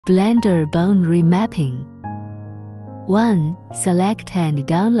Blender bone remapping. 1. Select and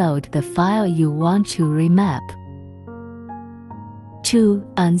download the file you want to remap. 2.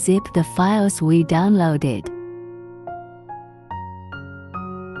 Unzip the files we downloaded.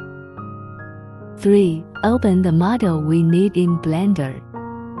 3. Open the model we need in Blender.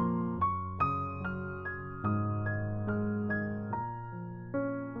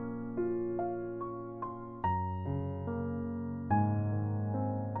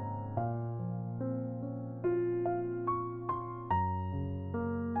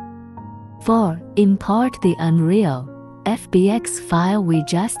 Four. Import the Unreal FBX file we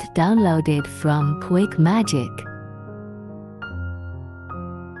just downloaded from QuickMagic.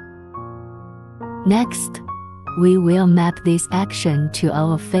 Next, we will map this action to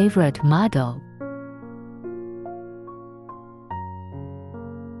our favorite model.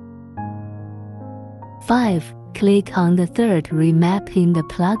 Five. Click on the third remap in the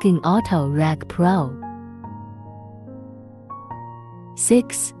plugin Auto Rag Pro.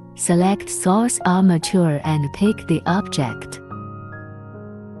 6. Select Source Armature and pick the object.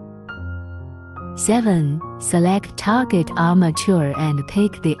 7. Select Target Armature and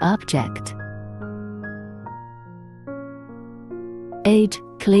pick the object. 8.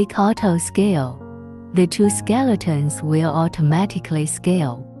 Click Auto Scale. The two skeletons will automatically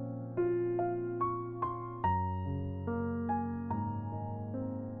scale.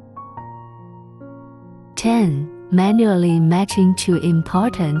 10. Manually matching two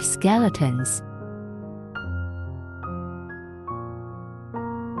important skeletons.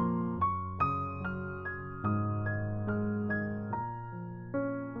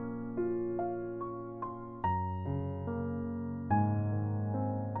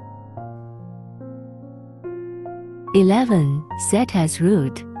 11. Set as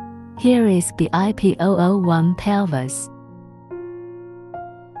root. Here is BIP001 pelvis.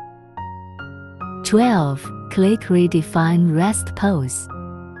 12. Click Redefine Rest Pose.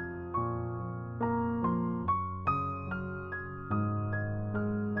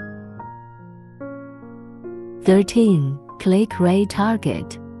 13. Click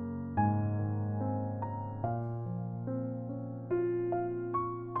Retarget.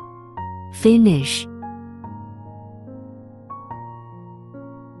 14. Finish.